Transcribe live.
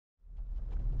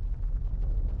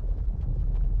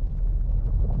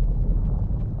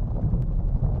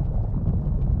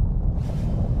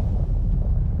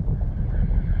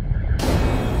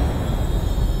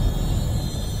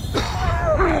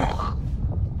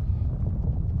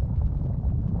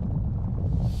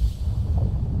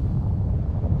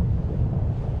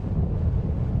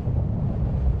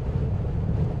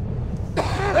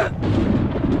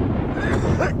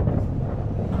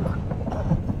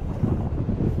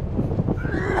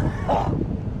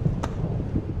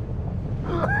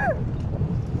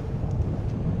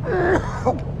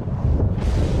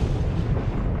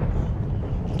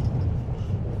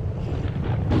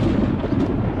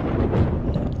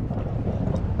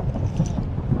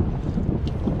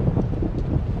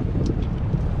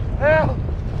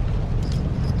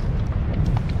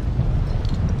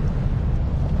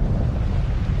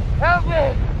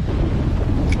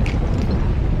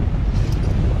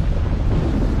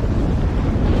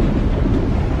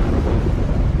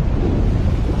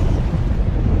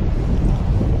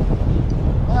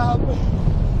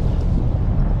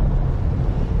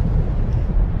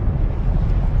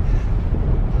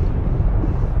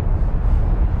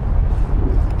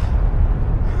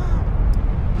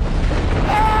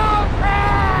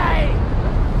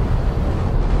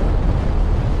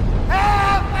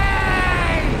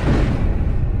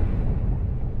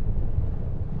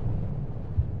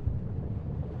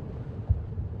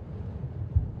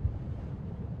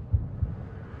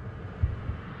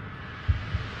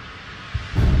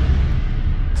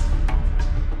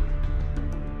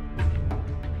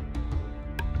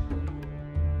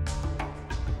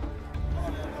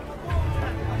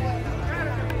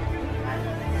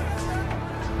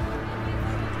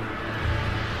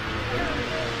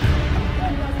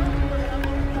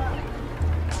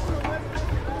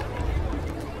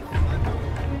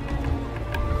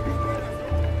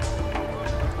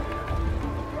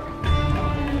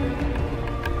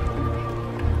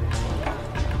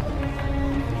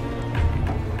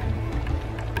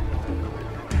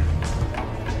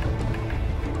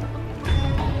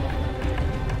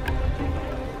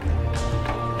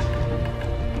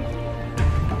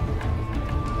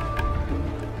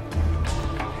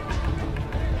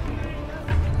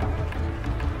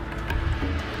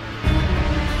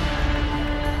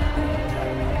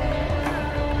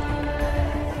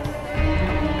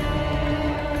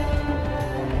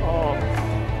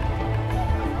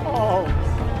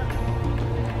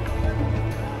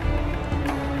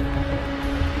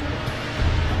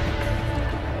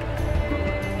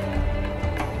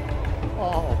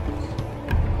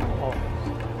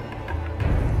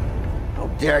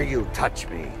dare you touch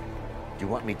me? Do you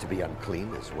want me to be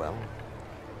unclean as well?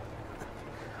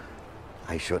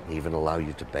 I shouldn't even allow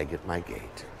you to beg at my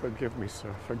gate. Forgive me,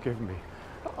 sir, forgive me.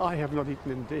 I have not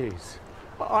eaten in days.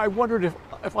 I wondered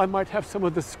if I might have some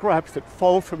of the scraps that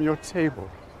fall from your table.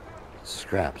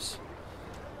 Scraps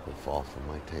will fall from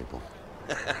my table.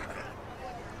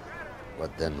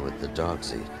 What then would the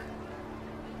dogs eat?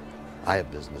 I have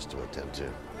business to attend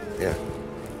to. Here,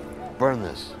 burn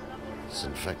this. It's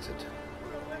infected.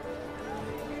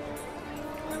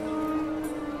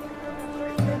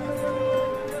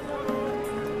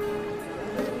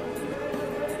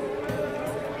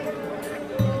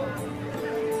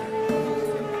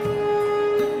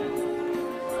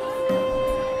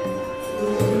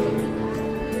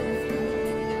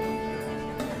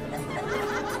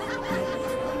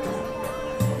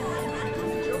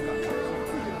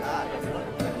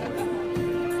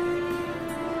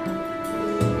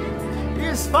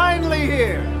 Finally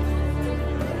here!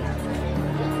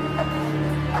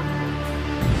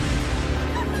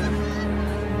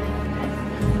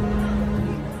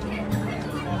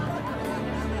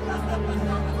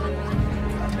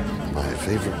 My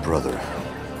favorite brother.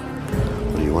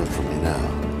 What do you want from me now?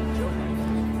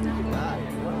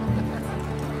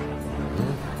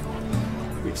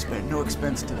 We've spared no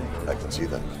expense today. I can see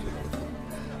that.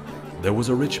 There was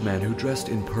a rich man who dressed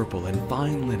in purple and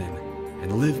fine linen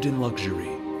and lived in luxury.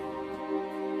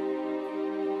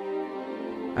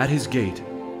 At his gate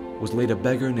was laid a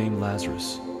beggar named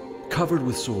Lazarus, covered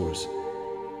with sores,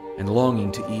 and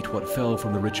longing to eat what fell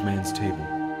from the rich man's table.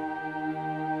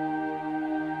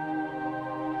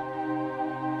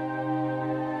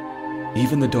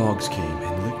 Even the dogs came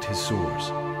and licked his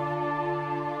sores.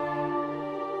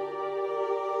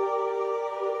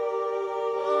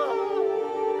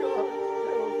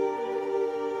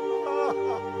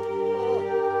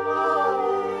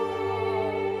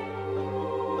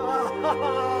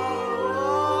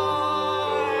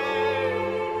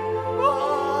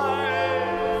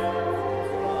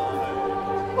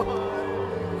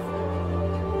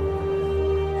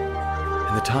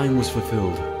 And the time was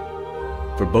fulfilled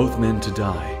for both men to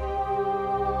die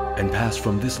and pass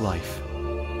from this life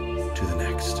to the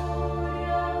next.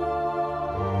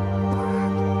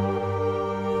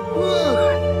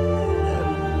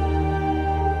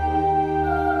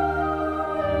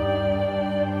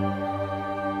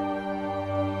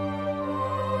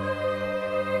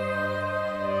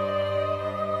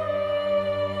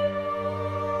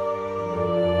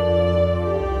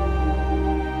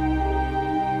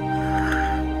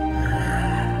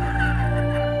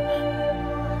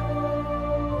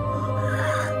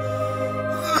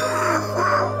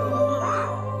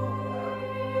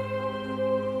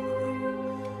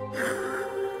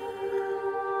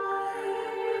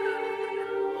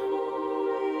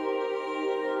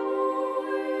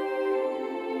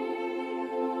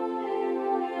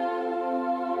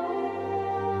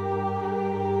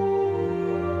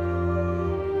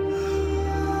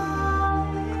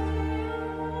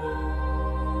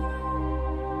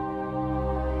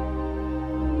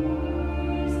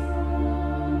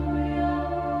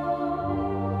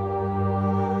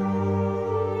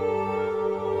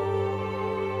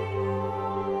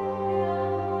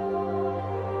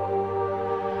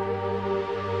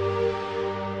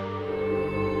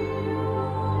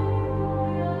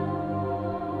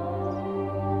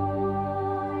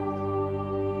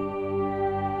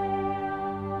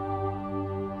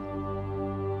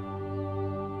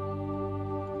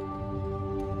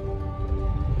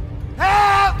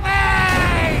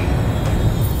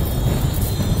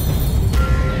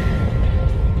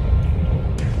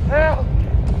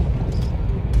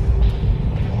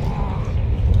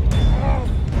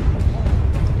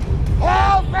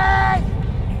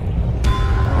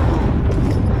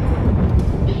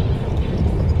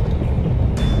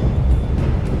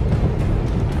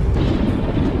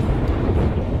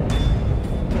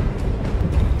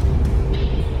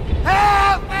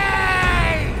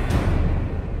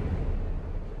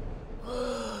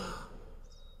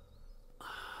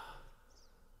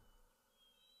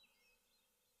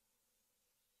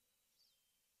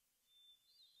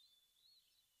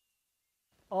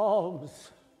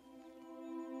 Alms.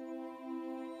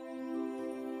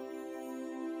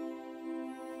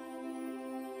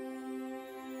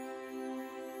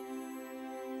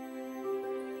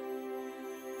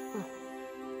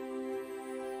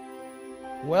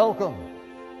 Welcome.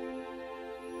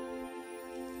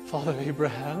 Father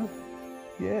Abraham?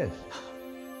 Yes.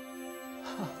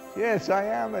 Yes, I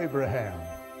am Abraham.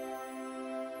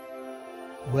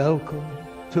 Welcome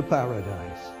to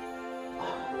paradise.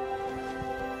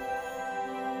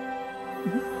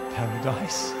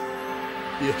 Paradise?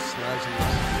 Yes,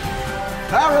 Lazarus.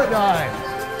 Paradise!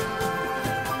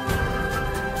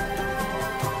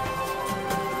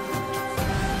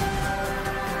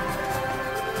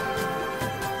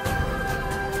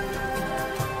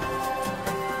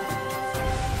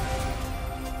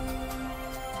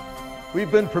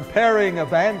 We've been preparing a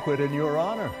banquet in your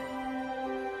honor.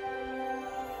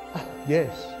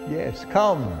 Yes, yes,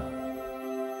 come.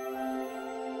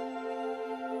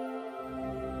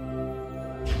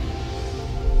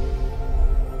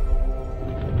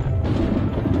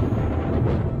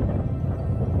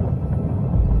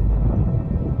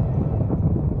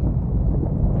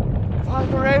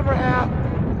 Father Abraham!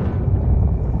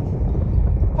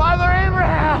 Father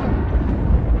Abraham!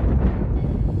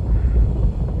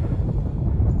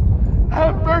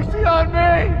 Have mercy on me!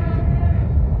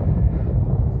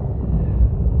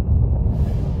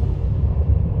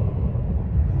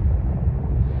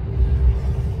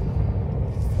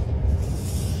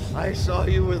 I saw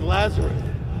you with Lazarus.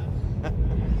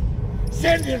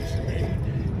 Send him to me.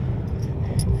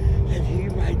 And he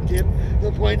might dip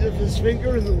the point of his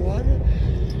finger in the water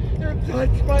and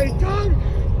touch my tongue.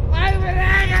 I'm in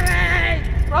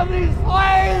agony from these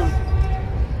flames!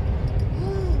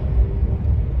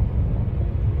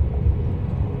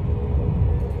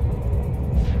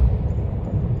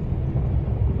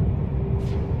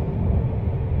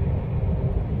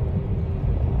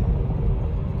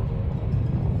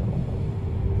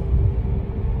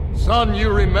 Son, you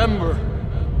remember.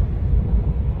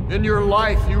 In your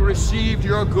life, you received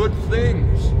your good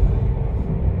things.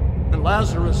 And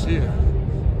Lazarus here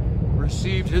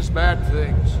received his bad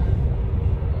things.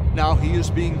 Now he is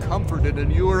being comforted,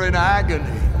 and you are in agony.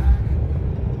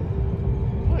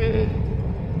 Please,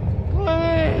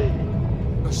 please.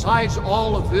 Besides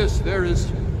all of this, there is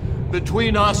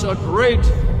between us a great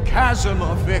chasm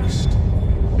affixed.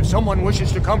 If someone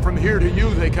wishes to come from here to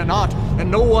you, they cannot,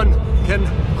 and no one can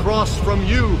cross from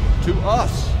you to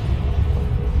us.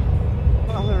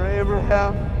 Father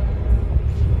Abraham,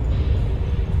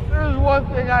 there is one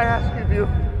thing I ask of you.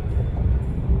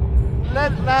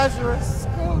 Let Lazarus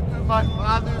go to my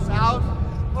father's house,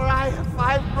 for I have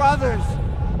 5 brothers.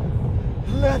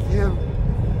 Let him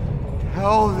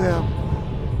tell them,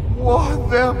 warn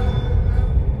them,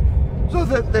 so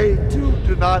that they too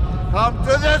do not come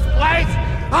to this place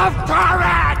of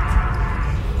torment!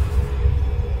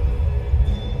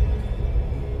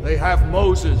 They have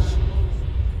Moses.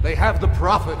 They have the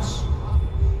prophets.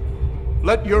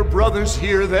 Let your brothers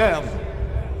hear them.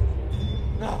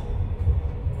 No.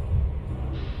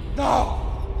 No.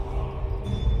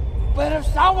 But if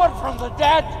someone from the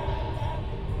dead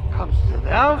comes to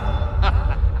them,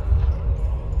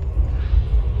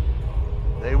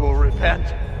 they will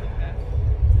repent.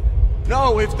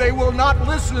 No, if they will not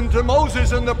listen to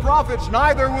Moses and the prophets,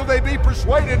 neither will they be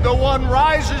persuaded the one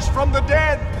rises from the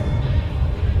dead.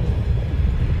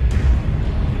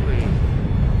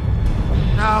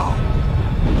 No.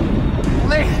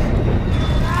 Please.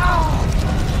 No.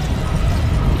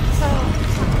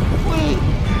 Please.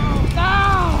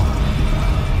 No.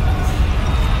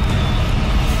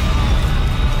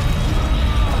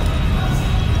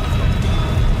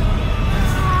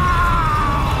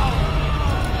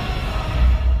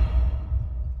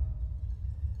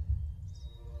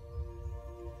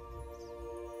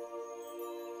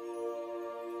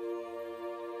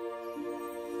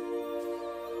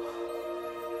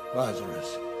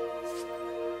 Lazarus,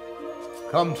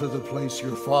 come to the place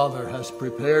your father has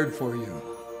prepared for you.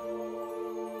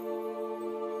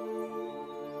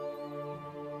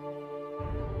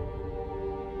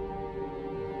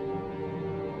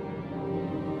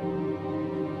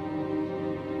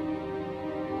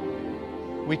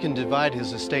 We can divide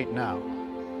his estate now.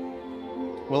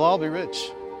 We'll all be rich.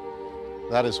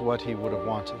 That is what he would have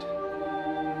wanted.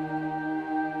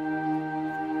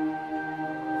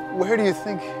 Where do you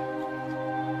think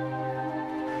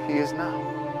he is now?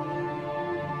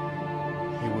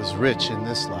 He was rich in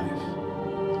this life.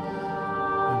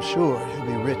 I'm sure he'll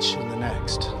be rich in the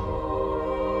next.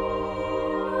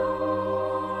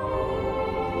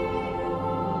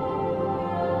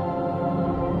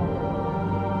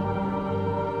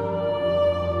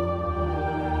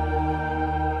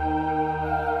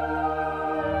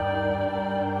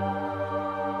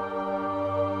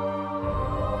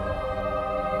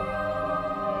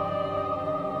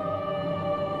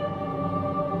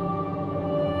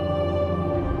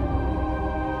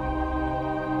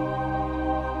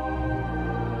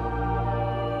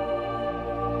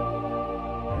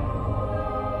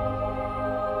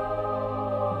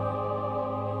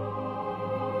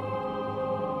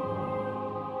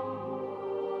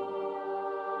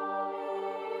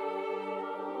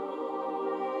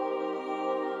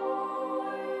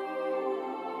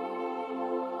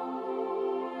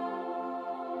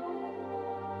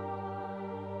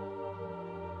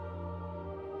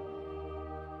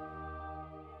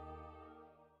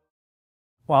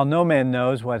 While no man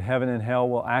knows what heaven and hell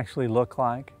will actually look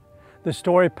like, the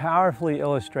story powerfully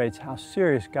illustrates how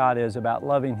serious God is about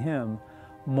loving Him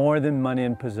more than money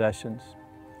and possessions.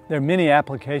 There are many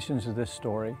applications of this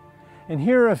story, and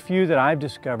here are a few that I've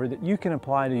discovered that you can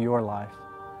apply to your life.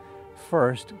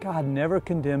 First, God never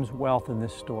condemns wealth in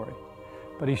this story,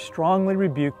 but He strongly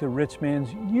rebuked the rich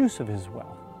man's use of his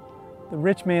wealth. The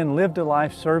rich man lived a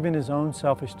life serving his own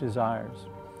selfish desires,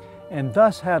 and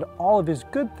thus had all of his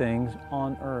good things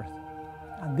on earth.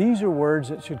 Now, these are words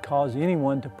that should cause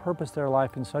anyone to purpose their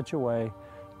life in such a way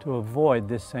to avoid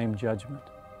this same judgment.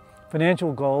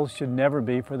 Financial goals should never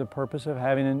be for the purpose of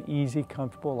having an easy,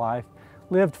 comfortable life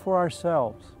lived for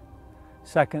ourselves.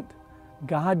 Second,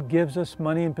 God gives us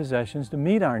money and possessions to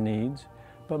meet our needs,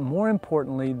 but more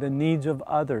importantly, the needs of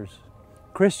others.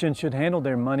 Christians should handle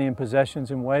their money and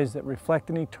possessions in ways that reflect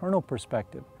an eternal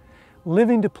perspective,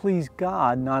 living to please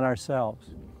God, not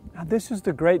ourselves. Now, this is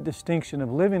the great distinction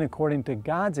of living according to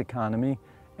God's economy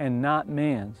and not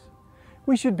man's.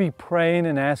 We should be praying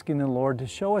and asking the Lord to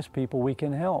show us people we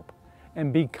can help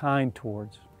and be kind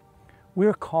towards.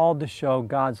 We're called to show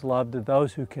God's love to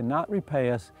those who cannot repay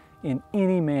us in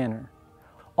any manner.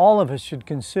 All of us should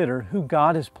consider who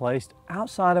God has placed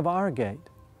outside of our gate,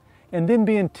 and then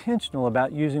be intentional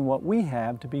about using what we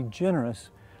have to be generous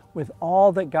with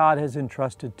all that God has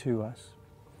entrusted to us.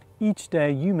 Each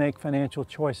day you make financial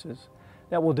choices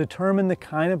that will determine the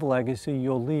kind of legacy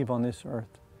you'll leave on this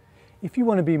earth. If you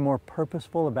want to be more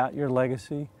purposeful about your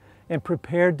legacy and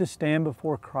prepared to stand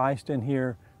before Christ and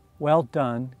hear, "Well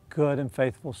done, good and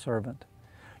faithful servant,"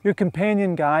 your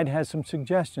companion guide has some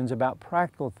suggestions about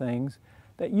practical things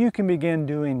that you can begin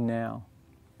doing now.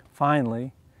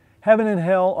 Finally, heaven and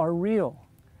hell are real,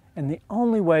 and the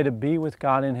only way to be with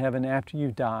God in heaven after you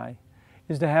die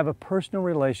is to have a personal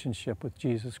relationship with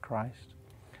Jesus Christ.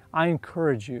 I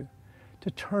encourage you to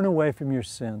turn away from your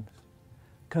sins,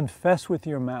 confess with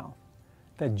your mouth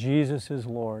that Jesus is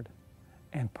Lord,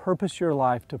 and purpose your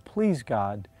life to please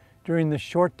God during the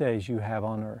short days you have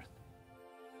on earth.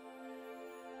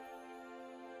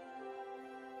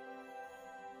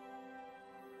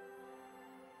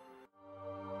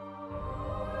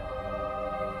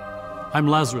 I'm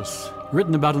Lazarus,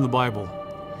 written about in the Bible.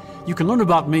 You can learn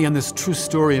about me in this true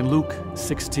story in Luke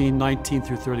 16:19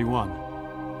 through 31.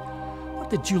 What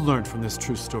did you learn from this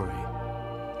true story?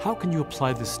 How can you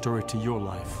apply this story to your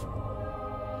life?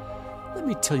 Let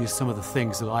me tell you some of the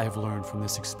things that I have learned from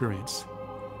this experience.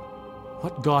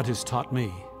 What God has taught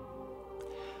me.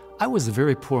 I was a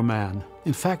very poor man.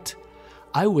 In fact,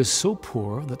 I was so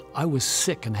poor that I was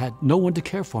sick and had no one to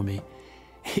care for me.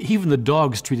 Even the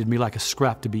dogs treated me like a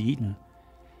scrap to be eaten.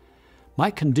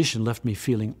 My condition left me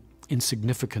feeling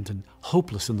insignificant and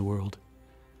hopeless in the world.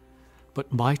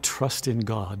 But my trust in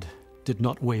God did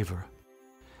not waver.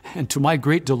 And to my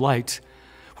great delight,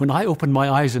 when I opened my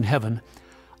eyes in heaven,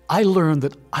 I learned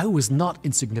that I was not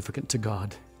insignificant to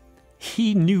God.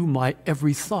 He knew my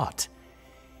every thought.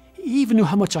 He even knew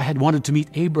how much I had wanted to meet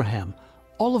Abraham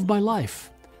all of my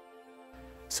life.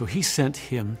 So He sent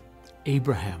him,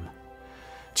 Abraham,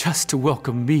 just to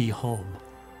welcome me home.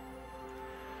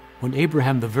 When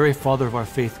Abraham, the very father of our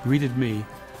faith, greeted me,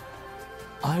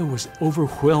 I was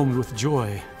overwhelmed with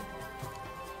joy.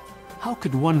 How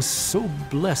could one so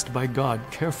blessed by God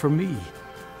care for me?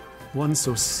 One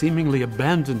so seemingly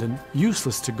abandoned and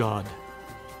useless to God.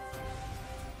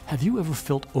 Have you ever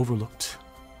felt overlooked,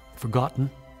 forgotten,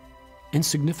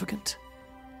 insignificant?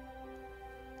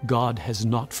 God has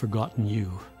not forgotten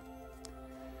you.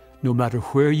 No matter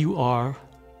where you are,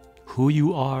 who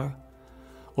you are,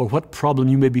 or what problem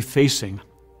you may be facing,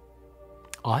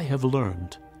 I have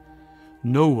learned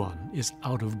no one is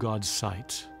out of God's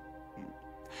sight.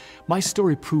 My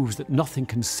story proves that nothing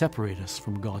can separate us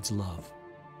from God's love.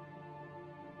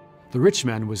 The rich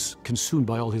man was consumed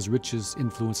by all his riches,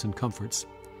 influence, and comforts.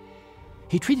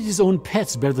 He treated his own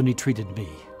pets better than he treated me.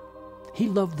 He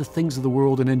loved the things of the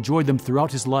world and enjoyed them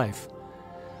throughout his life.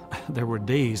 There were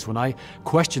days when I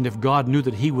questioned if God knew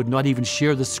that He would not even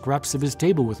share the scraps of His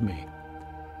table with me.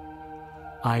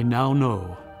 I now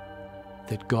know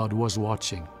that God was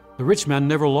watching. The rich man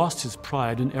never lost his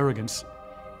pride and arrogance,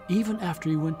 even after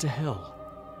he went to hell.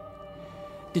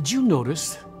 Did you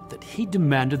notice that he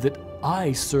demanded that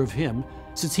I serve him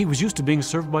since he was used to being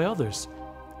served by others?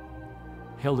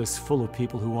 Hell is full of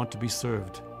people who want to be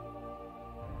served.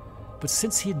 But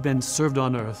since he had been served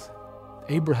on earth,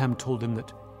 Abraham told him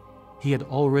that he had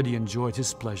already enjoyed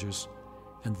his pleasures,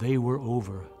 and they were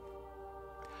over.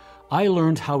 I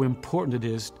learned how important it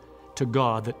is to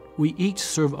God that we each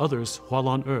serve others while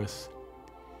on earth,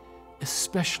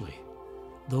 especially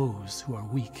those who are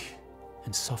weak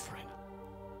and suffering.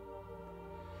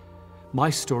 My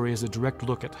story is a direct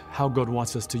look at how God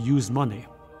wants us to use money,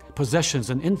 possessions,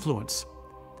 and influence.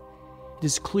 It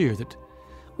is clear that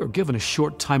we're given a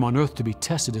short time on earth to be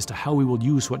tested as to how we will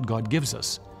use what God gives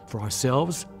us, for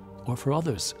ourselves or for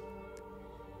others.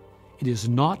 It is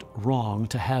not wrong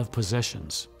to have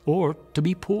possessions or to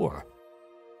be poor.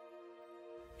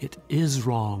 It is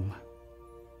wrong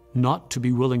not to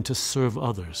be willing to serve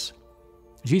others.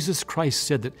 Jesus Christ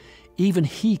said that even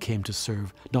He came to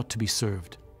serve, not to be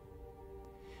served.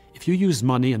 If you use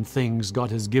money and things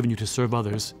God has given you to serve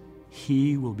others,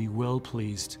 He will be well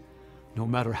pleased, no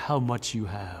matter how much you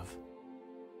have.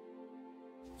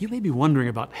 You may be wondering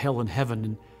about hell and heaven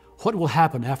and what will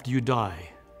happen after you die.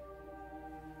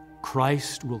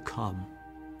 Christ will come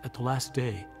at the last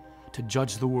day to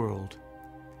judge the world.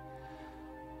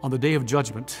 On the day of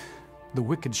judgment, the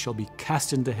wicked shall be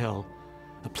cast into hell,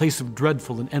 a place of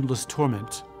dreadful and endless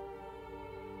torment.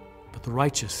 But the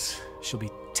righteous shall be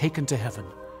taken to heaven,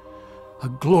 a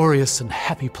glorious and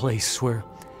happy place where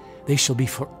they shall be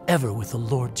forever with the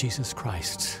Lord Jesus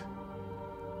Christ.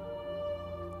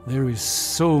 There is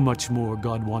so much more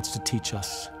God wants to teach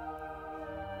us.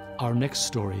 Our next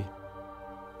story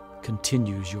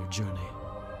continues your journey.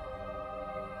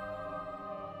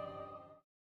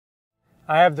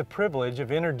 I have the privilege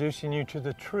of introducing you to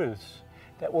the truths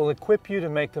that will equip you to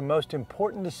make the most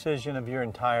important decision of your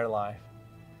entire life.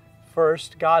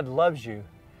 First, God loves you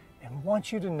and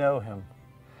wants you to know Him.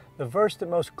 The verse that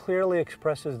most clearly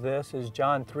expresses this is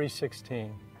John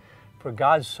 3:16. For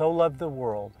God so loved the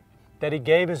world that He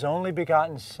gave His only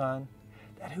begotten Son,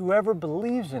 that whoever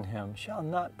believes in Him shall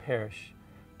not perish,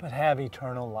 but have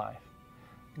eternal life.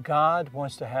 God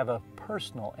wants to have a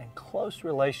personal and close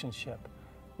relationship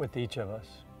with each of us.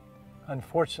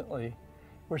 Unfortunately,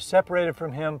 we're separated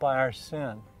from Him by our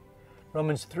sin.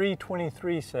 Romans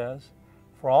 3:23 says,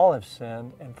 for all have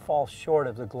sinned and fall short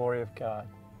of the glory of God.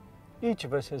 Each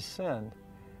of us has sinned,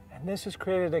 and this has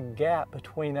created a gap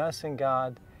between us and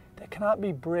God that cannot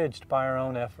be bridged by our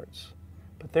own efforts.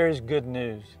 But there is good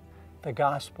news, the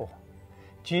gospel.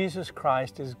 Jesus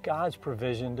Christ is God's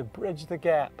provision to bridge the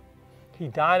gap. He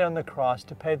died on the cross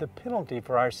to pay the penalty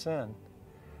for our sin.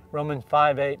 Romans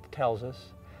 5:8 tells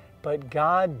us, but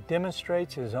God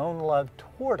demonstrates His own love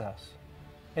toward us,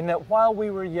 in that while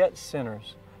we were yet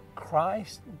sinners,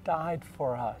 Christ died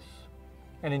for us.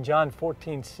 And in John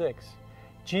 14:6,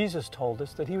 Jesus told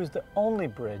us that He was the only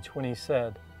bridge when He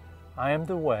said, I am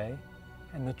the way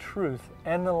and the truth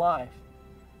and the life.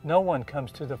 No one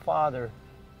comes to the Father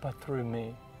but through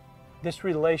me. This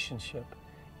relationship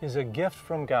is a gift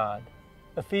from God.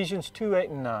 Ephesians 2:8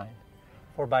 and 9.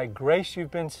 For by grace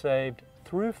you've been saved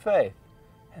through faith,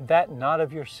 and that not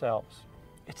of yourselves.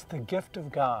 It's the gift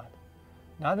of God,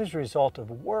 not as a result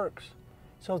of works,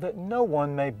 so that no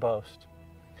one may boast.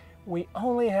 We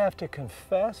only have to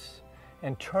confess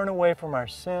and turn away from our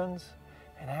sins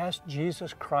and ask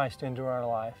Jesus Christ into our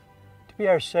life to be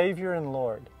our Savior and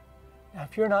Lord. Now,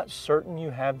 if you're not certain you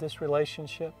have this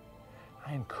relationship,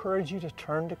 I encourage you to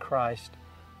turn to Christ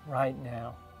right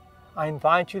now. I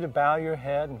invite you to bow your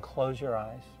head and close your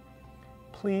eyes.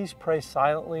 Please pray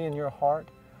silently in your heart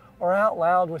or out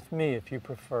loud with me if you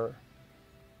prefer.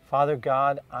 Father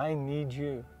God, I need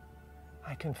you.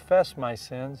 I confess my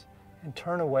sins and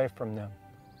turn away from them.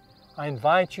 I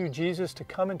invite you, Jesus, to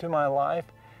come into my life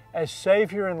as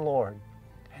Savior and Lord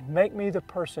and make me the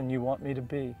person you want me to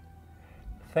be.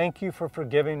 Thank you for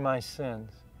forgiving my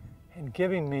sins and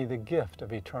giving me the gift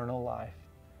of eternal life.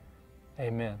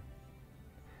 Amen.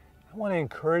 I want to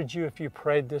encourage you if you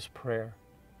prayed this prayer.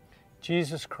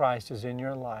 Jesus Christ is in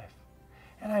your life,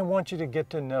 and I want you to get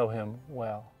to know Him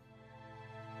well.